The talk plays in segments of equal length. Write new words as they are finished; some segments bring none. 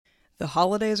The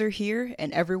holidays are here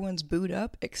and everyone's booed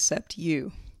up except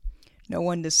you. No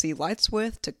one to see lights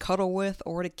with, to cuddle with,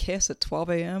 or to kiss at 12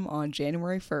 a.m. on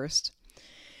January 1st.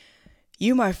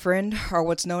 You, my friend, are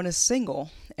what's known as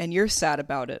single, and you're sad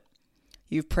about it.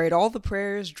 You've prayed all the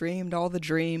prayers, dreamed all the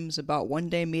dreams about one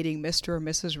day meeting Mr. or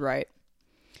Mrs. Right.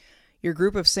 Your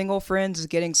group of single friends is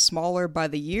getting smaller by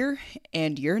the year,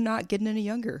 and you're not getting any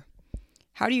younger.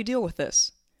 How do you deal with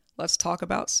this? Let's talk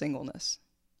about singleness.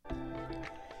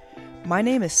 My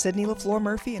name is Sydney LaFleur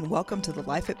Murphy, and welcome to the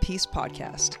Life at Peace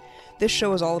podcast. This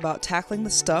show is all about tackling the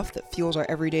stuff that fuels our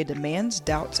everyday demands,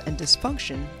 doubts, and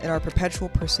dysfunction in our perpetual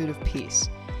pursuit of peace.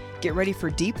 Get ready for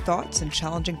deep thoughts and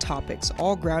challenging topics,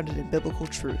 all grounded in biblical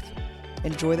truth.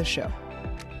 Enjoy the show.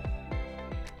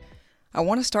 I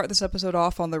want to start this episode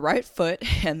off on the right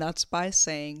foot, and that's by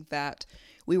saying that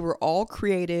we were all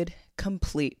created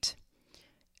complete.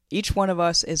 Each one of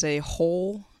us is a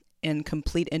whole and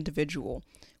complete individual.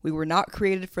 We were not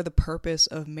created for the purpose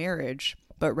of marriage,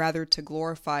 but rather to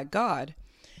glorify God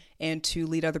and to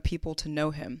lead other people to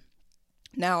know Him.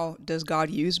 Now, does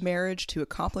God use marriage to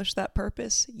accomplish that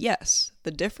purpose? Yes. The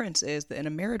difference is that in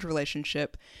a marriage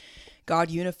relationship,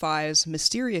 God unifies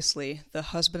mysteriously the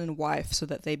husband and wife so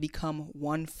that they become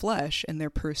one flesh in their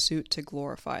pursuit to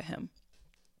glorify Him.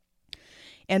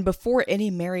 And before any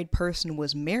married person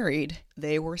was married,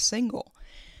 they were single.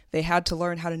 They had to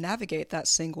learn how to navigate that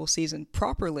single season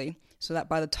properly so that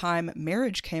by the time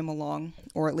marriage came along,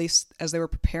 or at least as they were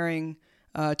preparing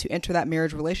to enter that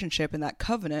marriage relationship and that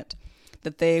covenant,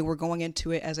 that they were going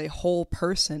into it as a whole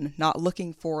person, not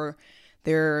looking for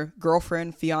their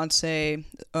girlfriend, fiance,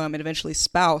 and eventually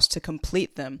spouse to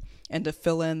complete them and to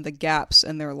fill in the gaps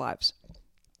in their lives.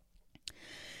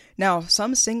 Now,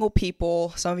 some single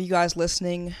people, some of you guys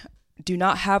listening, do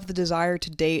not have the desire to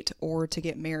date or to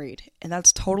get married, and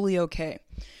that's totally okay.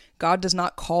 God does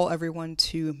not call everyone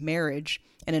to marriage,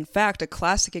 and in fact, a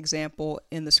classic example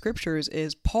in the scriptures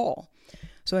is Paul.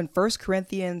 So in 1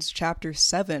 Corinthians chapter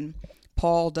 7,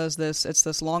 Paul does this. It's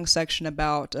this long section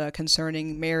about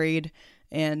concerning married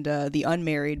and the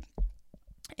unmarried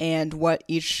and what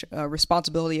each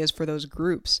responsibility is for those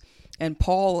groups. And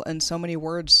Paul, in so many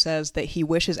words, says that he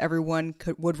wishes everyone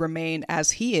would remain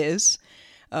as he is,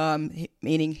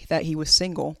 meaning that he was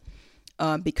single,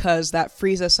 because that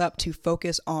frees us up to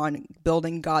focus on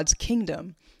building God's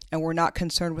kingdom, and we're not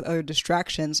concerned with other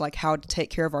distractions like how to take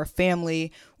care of our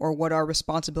family or what our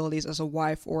responsibilities as a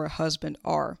wife or a husband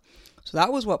are. So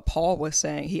that was what Paul was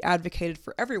saying. He advocated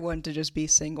for everyone to just be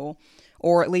single,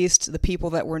 or at least the people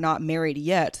that were not married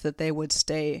yet, that they would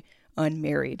stay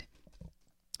unmarried.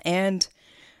 And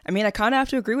I mean, I kind of have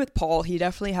to agree with Paul. He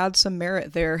definitely had some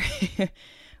merit there.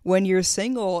 When you're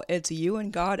single, it's you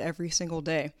and God every single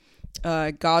day.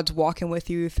 God's walking with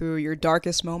you through your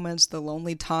darkest moments, the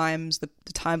lonely times, the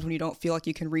times when you don't feel like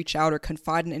you can reach out or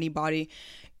confide in anybody.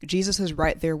 Jesus is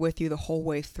right there with you the whole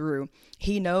way through.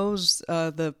 He knows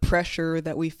the pressure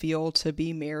that we feel to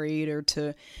be married or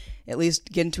to at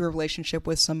least get into a relationship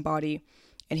with somebody.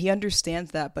 And He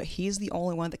understands that, but He's the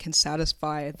only one that can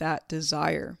satisfy that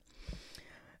desire.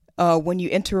 When you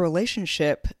enter a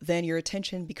relationship, then your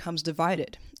attention becomes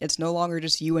divided. It's no longer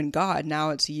just you and God.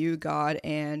 Now it's you, God,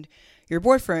 and your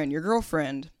boyfriend, your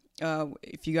girlfriend.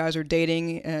 If you guys are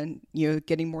dating and you're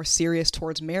getting more serious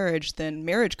towards marriage, then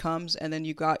marriage comes, and then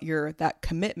you got that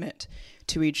commitment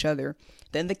to each other.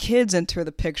 Then the kids enter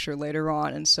the picture later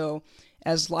on, and so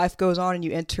as life goes on and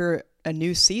you enter a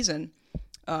new season,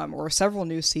 or several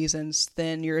new seasons,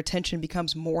 then your attention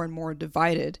becomes more and more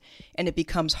divided, and it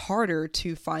becomes harder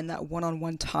to find that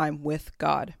one-on-one time with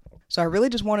God. So I really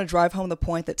just want to drive home the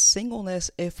point that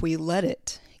singleness, if we let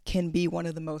it, can be one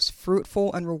of the most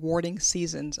fruitful and rewarding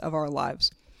seasons of our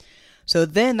lives. So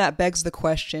then that begs the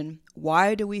question,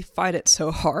 why do we fight it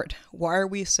so hard? Why are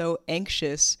we so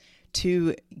anxious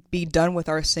to be done with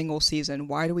our single season?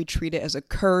 Why do we treat it as a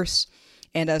curse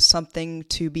and as something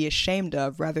to be ashamed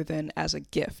of rather than as a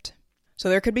gift? So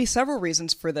there could be several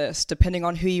reasons for this, depending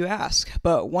on who you ask,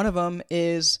 but one of them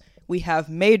is we have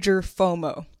major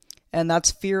FOMO, and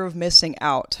that's fear of missing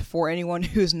out. For anyone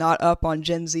who's not up on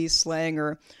Gen Z slang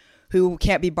or who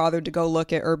can't be bothered to go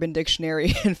look at Urban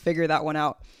Dictionary and figure that one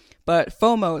out. But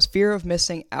FOMO is fear of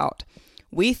missing out.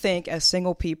 We think as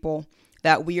single people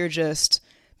that we are just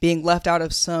being left out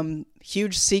of some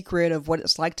huge secret of what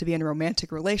it's like to be in a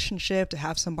romantic relationship, to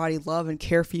have somebody love and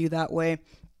care for you that way.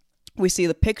 We see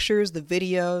the pictures, the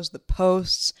videos, the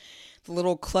posts, the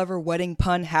little clever wedding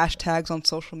pun hashtags on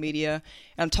social media.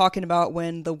 And I'm talking about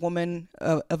when the woman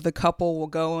of the couple will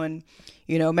go and,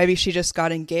 maybe she just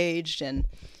got engaged and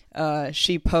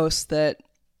she posts that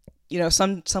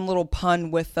some little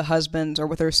pun with the husband's or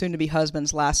with her soon-to-be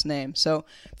husband's last name. So,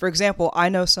 for example, I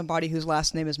know somebody whose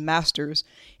last name is Masters,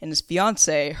 and his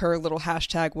fiance, her little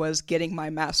hashtag was getting my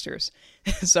masters.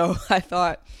 So I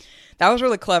thought that was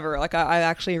really clever. Like, I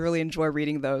actually really enjoy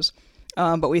reading those.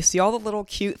 But we see all the little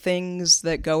cute things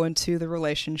that go into the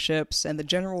relationships and the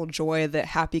general joy that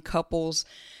happy couples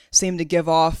seem to give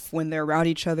off when they're around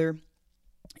each other.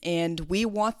 And we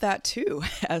want that too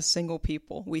as single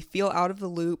people. We feel out of the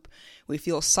loop. We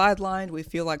feel sidelined. We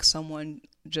feel like someone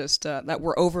just that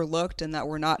we're overlooked and that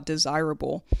we're not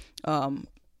desirable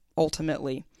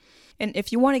ultimately. And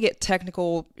if you want to get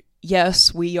technical,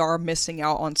 yes, we are missing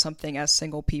out on something as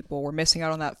single people. We're missing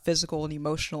out on that physical and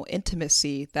emotional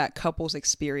intimacy that couples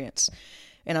experience.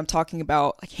 And I'm talking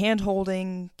about like hand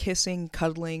holding, kissing,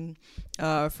 cuddling,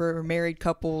 for married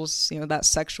couples, that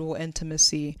sexual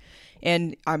intimacy.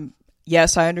 And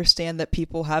yes, I understand that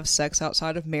people have sex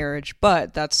outside of marriage,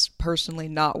 but that's personally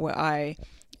not what I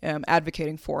am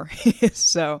advocating for.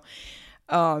 So,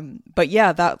 but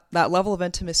yeah, that level of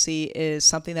intimacy is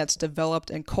something that's developed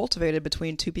and cultivated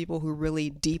between two people who really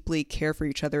deeply care for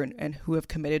each other and who have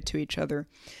committed to each other.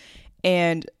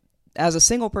 And as a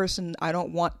single person, I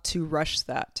don't want to rush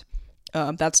that.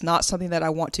 That's not something that I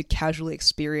want to casually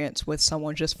experience with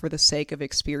someone just for the sake of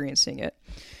experiencing it.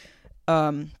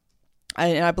 And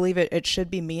I believe it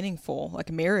should be meaningful. Like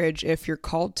marriage, if you're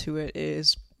called to it,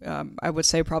 is, I would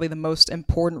say, probably the most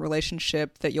important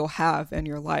relationship that you'll have in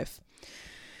your life.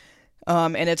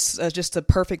 And it's just a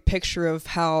perfect picture of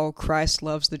how Christ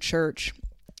loves the church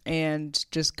and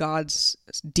just God's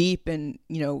deep and,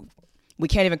 we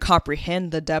can't even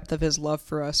comprehend the depth of his love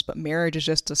for us, but marriage is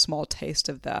just a small taste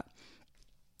of that.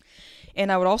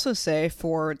 And I would also say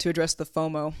to address the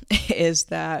FOMO is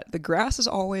that the grass is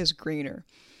always greener.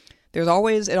 It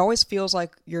always feels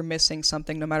like you're missing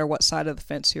something no matter what side of the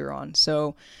fence you're on.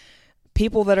 So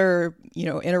people that are,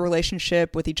 in a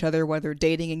relationship with each other, whether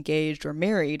dating, engaged, or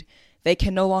married, they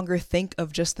can no longer think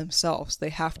of just themselves. They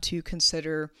have to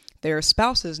consider their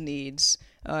spouse's needs.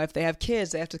 If they have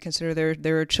kids, they have to consider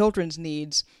their children's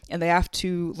needs, and they have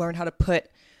to learn how to put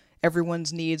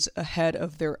everyone's needs ahead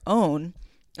of their own,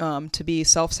 to be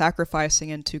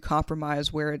self-sacrificing and to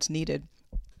compromise where it's needed.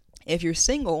 If you're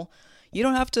single, you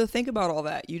don't have to think about all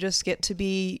that. You just get to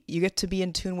be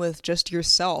in tune with just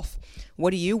yourself. What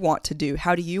do you want to do?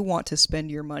 How do you want to spend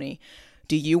your money?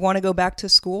 Do you want to go back to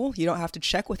school? You don't have to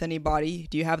check with anybody.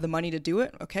 Do you have the money to do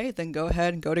it? Okay, then go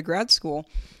ahead and go to grad school.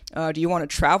 Do you want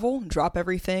to travel? Drop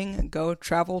everything, go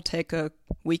travel, take a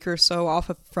week or so off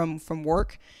from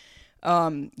work.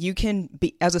 You can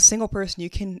be, as a single person, you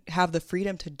can have the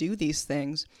freedom to do these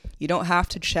things. You don't have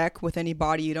to check with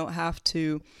anybody. You don't have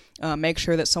to make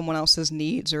sure that someone else's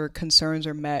needs or concerns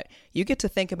are met. You get to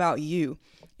think about you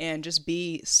and just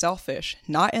be selfish,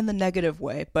 not in the negative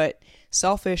way, but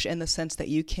selfish in the sense that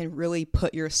you can really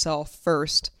put yourself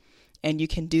first and you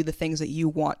can do the things that you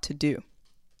want to do.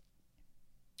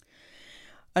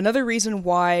 Another reason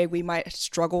why we might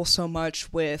struggle so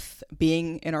much with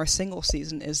being in our single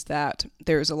season is that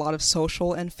there's a lot of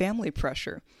social and family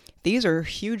pressure. These are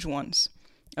huge ones,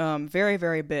 very,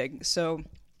 very big. So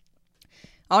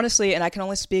honestly, and I can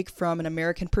only speak from an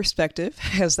American perspective,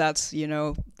 as that's,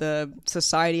 the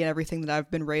society and everything that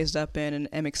I've been raised up in and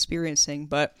am experiencing.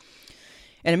 But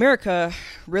in America,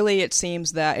 really it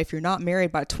seems that if you're not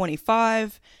married by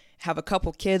 25, have a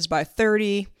couple kids by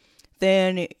 30,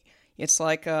 then it's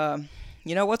like,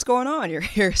 what's going on?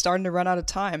 You're starting to run out of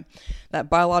time.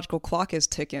 That biological clock is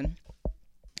ticking.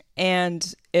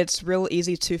 And it's real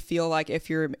easy to feel like if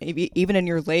you're even in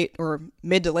your late or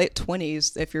mid to late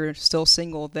 20s, if you're still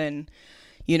single, then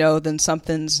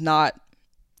something's not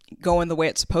going the way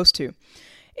it's supposed to.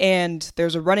 And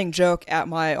there's a running joke at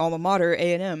my alma mater,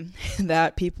 A&M,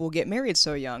 that people get married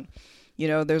so young.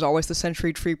 There's always the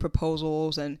century tree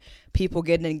proposals and people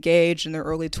getting engaged in their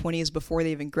early 20s before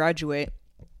they even graduate.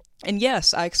 And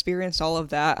yes, I experienced all of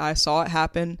that. I saw it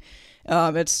happen.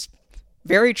 It's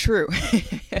very true.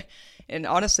 And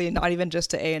honestly, not even just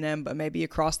to A&M, but maybe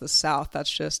across the South,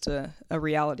 that's just a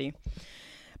reality.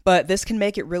 But this can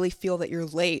make it really feel that you're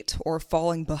late or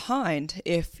falling behind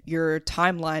if your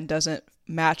timeline doesn't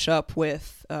match up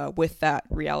with that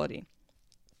reality.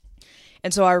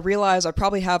 And so I realize I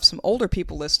probably have some older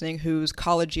people listening whose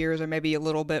college years are maybe a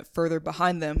little bit further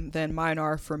behind them than mine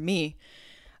are for me.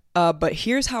 But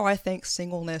here's how I think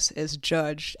singleness is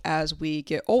judged as we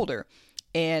get older.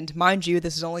 And mind you,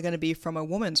 this is only going to be from a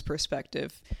woman's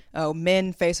perspective.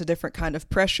 Men face a different kind of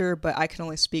pressure, but I can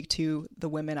only speak to the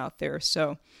women out there.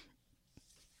 So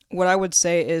what I would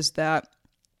say is that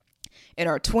in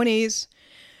our 20s,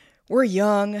 we're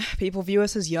young. People view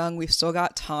us as young. We've still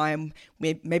got time.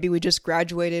 Maybe we just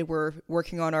graduated. We're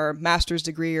working on our master's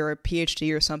degree or a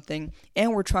PhD or something,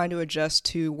 and we're trying to adjust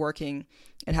to working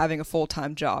and having a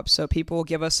full-time job. So people will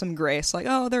give us some grace, like,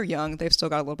 oh, they're young. They've still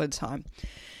got a little bit of time.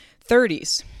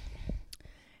 30s.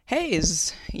 Hey,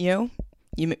 you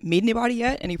meet anybody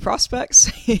yet? Any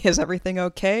prospects? Is everything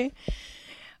okay?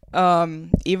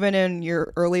 Even in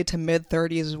your early to mid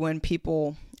 30s is when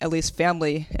people, at least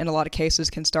family in a lot of cases,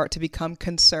 can start to become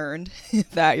concerned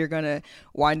that you're going to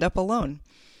wind up alone.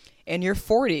 In your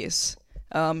 40s,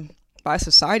 by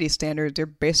society standards, you're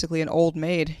basically an old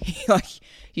maid. Like,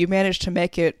 you managed to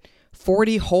make it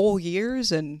 40 whole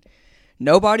years and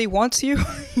nobody wants you.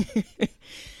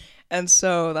 And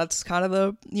so that's kind of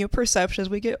the perception as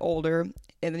we get older.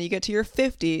 And then you get to your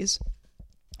 50s.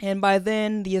 And by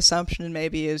then, the assumption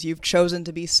maybe is you've chosen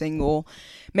to be single.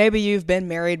 Maybe you've been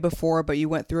married before, but you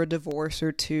went through a divorce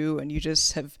or two, and you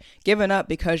just have given up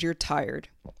because you're tired.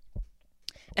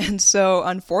 And so,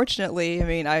 unfortunately, I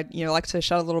mean, I like to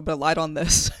shed a little bit of light on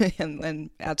this and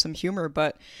add some humor,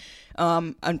 but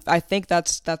I think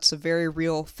that's a very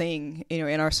real thing,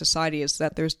 in our society, is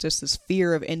that there's just this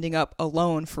fear of ending up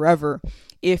alone forever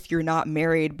if you're not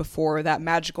married before that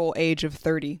magical age of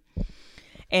 30.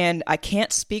 And I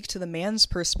can't speak to the man's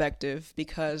perspective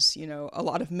because, a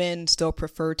lot of men still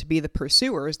prefer to be the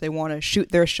pursuers. They want to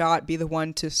shoot their shot, be the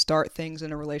one to start things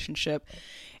in a relationship.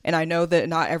 And I know that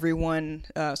not everyone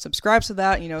subscribes to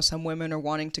that. Some women are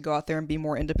wanting to go out there and be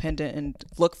more independent and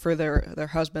look for their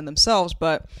husband themselves.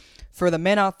 But for the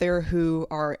men out there who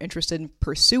are interested in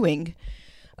pursuing,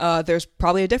 there's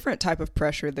probably a different type of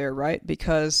pressure there, right?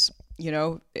 Because,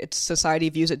 society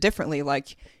views it differently.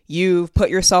 Like, you've put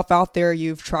yourself out there,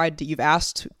 you've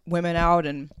asked women out,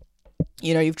 and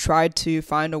you've tried to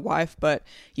find a wife, but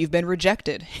you've been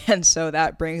rejected. And so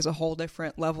that brings a whole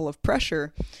different level of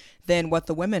pressure than what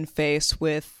the women face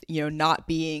with, not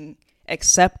being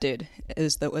accepted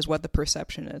is what the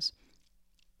perception is.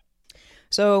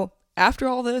 So after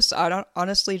all this, I don't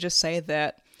honestly just say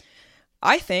that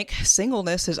I think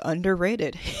singleness is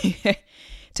underrated.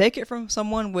 Take it from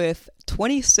someone with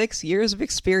 26 years of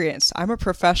experience. I'm a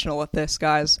professional at this,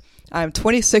 guys. I'm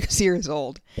 26 years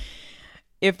old.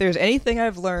 If there's anything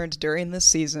I've learned during this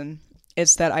season,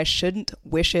 it's that I shouldn't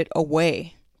wish it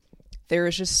away. There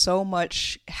is just so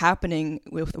much happening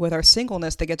with our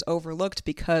singleness that gets overlooked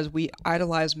because we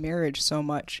idolize marriage so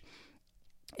much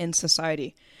in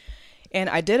society. And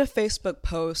I did a Facebook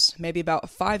post maybe about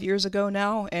 5 years ago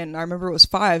now, and I remember it was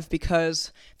 5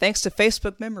 because thanks to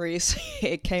Facebook memories,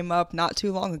 it came up not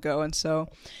too long ago. And so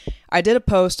I did a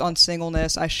post on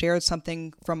singleness. I shared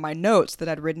something from my notes that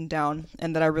I'd written down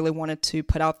and that I really wanted to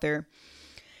put out there.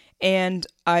 And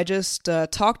I just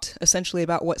talked essentially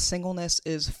about what singleness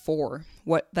is for,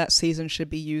 what that season should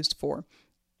be used for.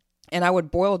 And I would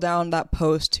boil down that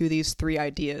post to these 3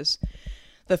 ideas.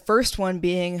 The first one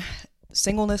being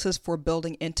singleness is for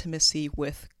building intimacy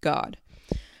with God.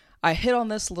 I hit on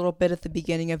this a little bit at the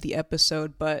beginning of the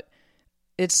episode, but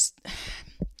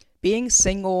being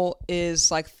single is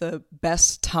like the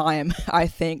best time, I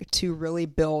think, to really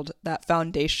build that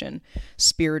foundation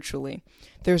spiritually.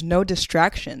 There's no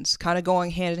distractions, kind of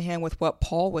going hand in hand with what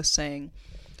Paul was saying.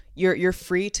 You're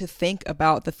free to think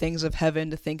about the things of heaven,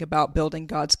 to think about building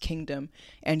God's kingdom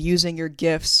and using your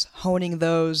gifts, honing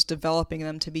those, developing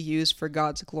them to be used for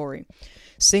God's glory.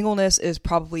 Singleness is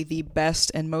probably the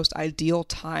best and most ideal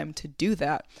time to do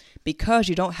that because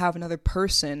you don't have another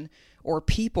person or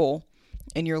people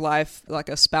in your life, like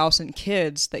a spouse and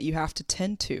kids, that you have to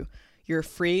tend to. You're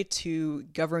free to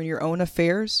govern your own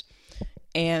affairs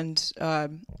and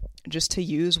just to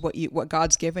use what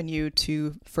God's given you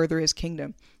to further His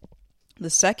kingdom. The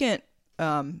second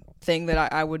thing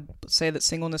that I would say that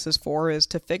singleness is for is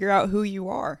to figure out who you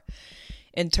are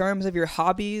in terms of your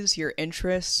hobbies, your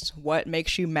interests, what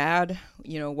makes you mad,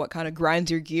 what kind of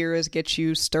grinds your gears, gets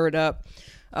you stirred up,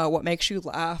 what makes you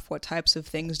laugh, what types of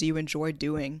things do you enjoy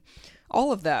doing,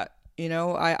 all of that.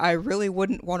 I really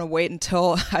wouldn't want to wait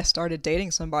until I started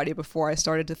dating somebody before I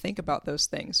started to think about those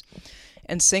things.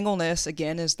 And singleness,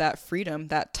 again, is that freedom,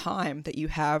 that time that you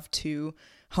have to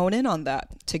hone in on that,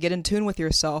 to get in tune with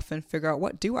yourself and figure out,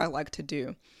 what do I like to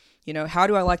do? How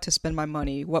do I like to spend my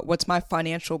money? What's my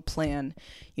financial plan?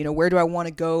 Where do I want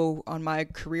to go on my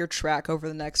career track over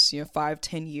the next,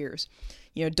 5-10 years?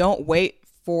 Don't wait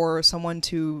for someone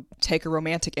to take a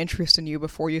romantic interest in you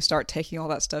before you start taking all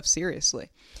that stuff seriously.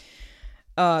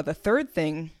 The third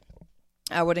thing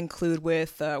I would include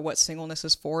with what singleness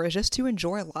is for is just to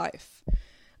enjoy life.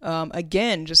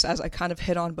 Again, just as I kind of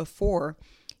hit on before,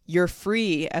 you're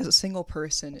free as a single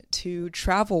person to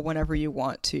travel whenever you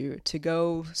want to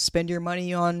go spend your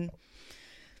money on,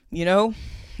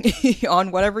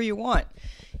 on whatever you want.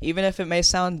 Even if it may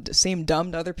seem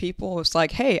dumb to other people, it's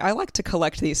like, hey, I like to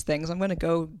collect these things. I'm going to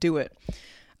go do it.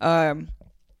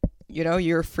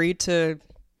 You're free to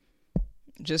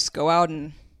just go out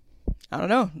and, I don't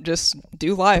know, just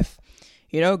do life.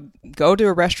 Go to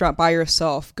a restaurant by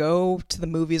yourself. Go to the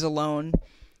movies alone.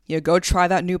 Go try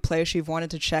that new place you've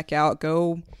wanted to check out.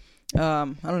 Go, go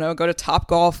to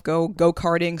Topgolf. Go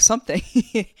karting, something.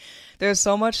 There's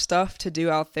so much stuff to do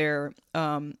out there.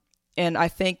 And I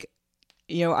think,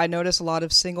 I notice a lot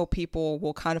of single people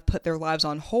will kind of put their lives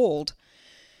on hold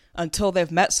until they've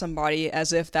met somebody,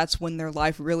 as if that's when their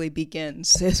life really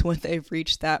begins, is when they've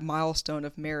reached that milestone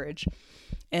of marriage.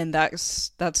 And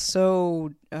that's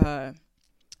so, I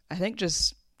think,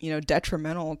 just,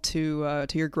 detrimental to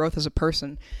your growth as a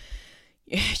person.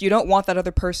 You don't want that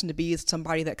other person to be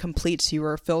somebody that completes you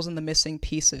or fills in the missing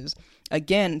pieces.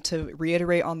 Again, to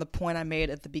reiterate on the point I made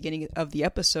at the beginning of the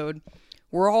episode,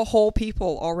 we're all whole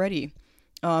people already.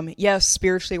 Yes,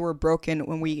 spiritually we're broken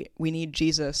when we need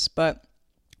Jesus, but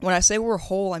when I say we're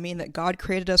whole, I mean that God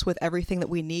created us with everything that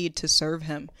we need to serve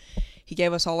Him. He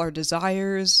gave us all our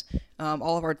desires,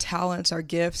 all of our talents, our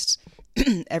gifts,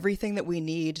 everything that we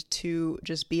need to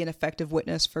just be an effective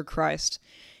witness for Christ.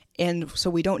 And so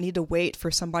we don't need to wait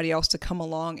for somebody else to come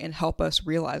along and help us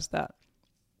realize that.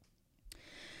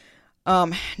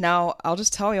 Now, I'll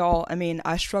just tell y'all,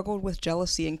 I struggled with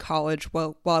jealousy in college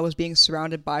while I was being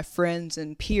surrounded by friends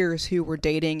and peers who were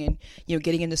dating and,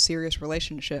 getting into serious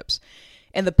relationships.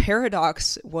 And the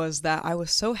paradox was that I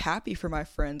was so happy for my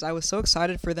friends. I was so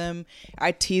excited for them.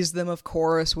 I teased them, of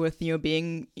course, with,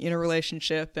 being in a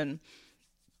relationship and,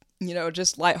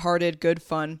 just lighthearted, good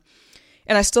fun.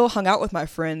 And I still hung out with my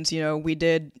friends. We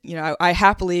did, I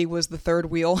happily was the third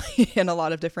wheel in a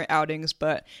lot of different outings,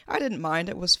 but I didn't mind.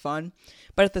 It was fun.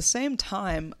 But at the same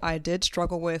time, I did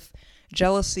struggle with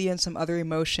jealousy and some other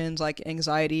emotions like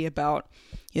anxiety about,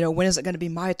 when is it going to be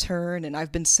my turn? And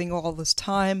I've been single all this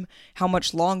time. How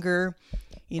much longer?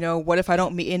 What if I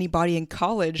don't meet anybody in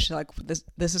college? Like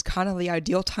this is kind of the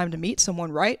ideal time to meet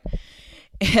someone, right?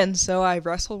 And so I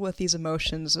wrestled with these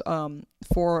emotions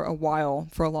for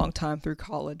a long time through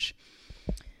college.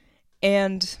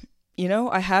 And,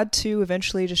 I had to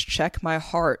eventually just check my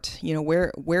heart.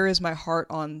 Where is my heart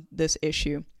on this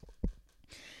issue?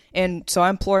 And so I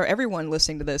implore everyone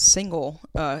listening to this,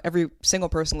 every single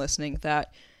person listening,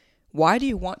 that why do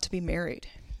you want to be married?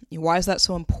 Why is that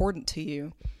so important to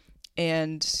you?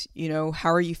 And,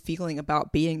 how are you feeling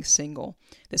about being single?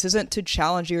 This isn't to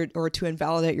challenge you or to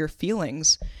invalidate your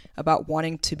feelings about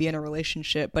wanting to be in a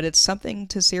relationship, but it's something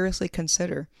to seriously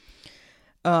consider.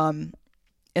 And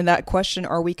that question,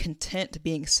 are we content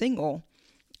being single?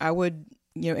 I would,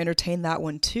 entertain that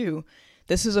one too.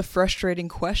 This is a frustrating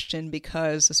question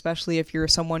because, especially if you're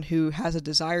someone who has a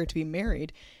desire to be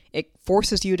married, it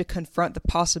forces you to confront the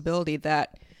possibility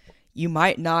that you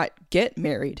might not get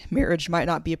married. Marriage might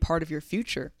not be a part of your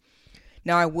future.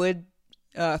 Now, I would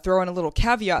throw in a little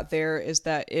caveat there, is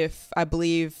that if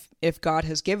God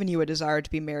has given you a desire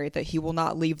to be married, that He will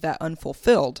not leave that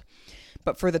unfulfilled.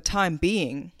 But for the time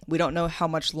being, we don't know how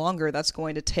much longer that's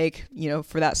going to take,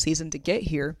 for that season to get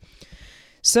here.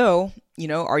 So,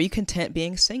 are you content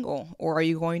being single? Or are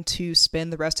you going to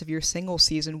spend the rest of your single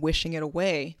season wishing it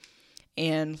away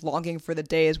and longing for the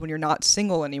days when you're not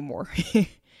single anymore?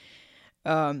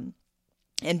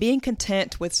 And being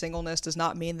content with singleness does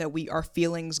not mean that our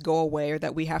feelings go away or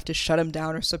that we have to shut them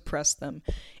down or suppress them.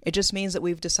 It just means that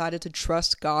we've decided to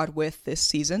trust God with this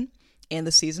season and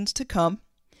the seasons to come.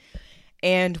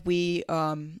 And we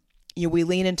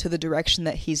lean into the direction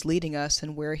that He's leading us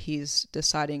and where He's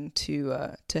deciding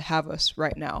to have us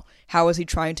right now. How is He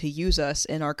trying to use us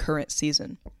in our current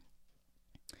season?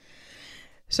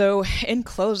 So in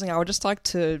closing, I would just like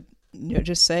to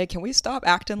just say, can we stop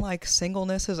acting like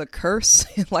singleness is a curse?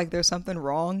 Like there's something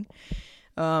wrong,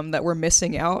 that we're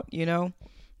missing out,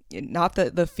 not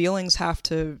that the feelings have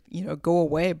to, go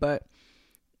away, but,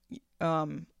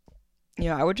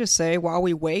 I would just say while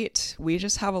we wait, we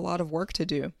just have a lot of work to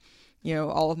do.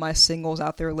 All of my singles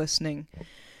out there listening.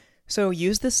 So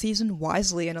use this season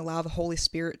wisely and allow the Holy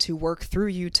Spirit to work through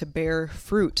you to bear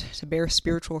fruit, to bear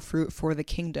spiritual fruit for the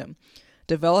kingdom.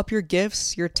 Develop your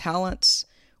gifts, your talents.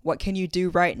 What can you do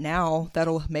right now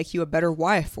that'll make you a better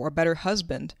wife or a better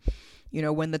husband,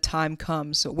 when the time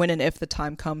comes, when and if the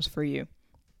time comes for you.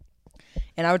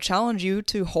 And I would challenge you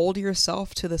to hold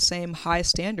yourself to the same high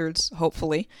standards,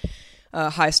 hopefully,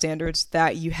 high standards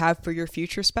that you have for your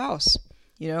future spouse.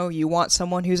 You know, you want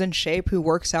someone who's in shape, who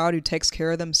works out, who takes care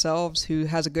of themselves, who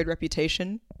has a good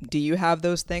reputation. Do you have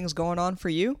those things going on for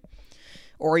you?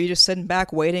 Or are you just sitting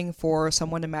back waiting for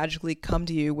someone to magically come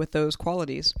to you with those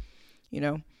qualities? You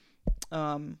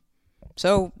know?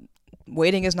 So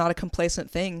waiting is not a complacent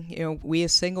thing. You know, we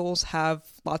as singles have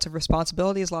lots of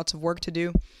responsibilities, lots of work to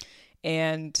do.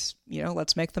 And, you know,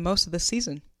 let's make the most of this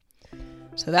season.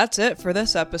 So that's it for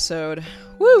this episode.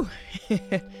 Woo!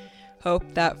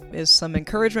 Hope that is some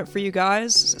encouragement for you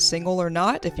guys, single or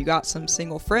not. If you got some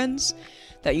single friends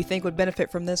that you think would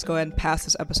benefit from this, go ahead and pass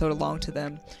this episode along to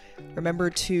them. Remember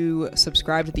to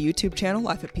subscribe to the YouTube channel,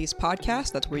 Life at Peace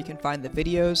Podcast. That's where you can find the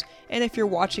videos. And if you're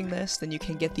watching this, then you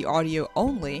can get the audio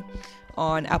only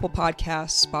on Apple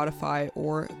Podcasts, Spotify,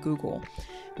 or Google.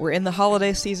 We're in the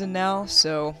holiday season now,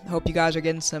 so I hope you guys are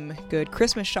getting some good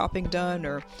Christmas shopping done,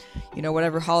 or, you know,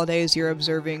 whatever holidays you're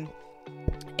observing.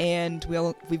 And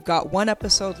we've got one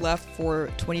episode left for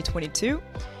 2022.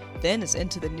 Then it's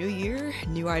into the new year,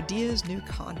 new ideas, new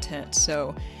content.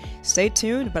 So stay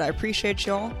tuned, but I appreciate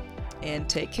y'all, and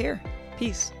take care.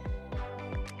 Peace.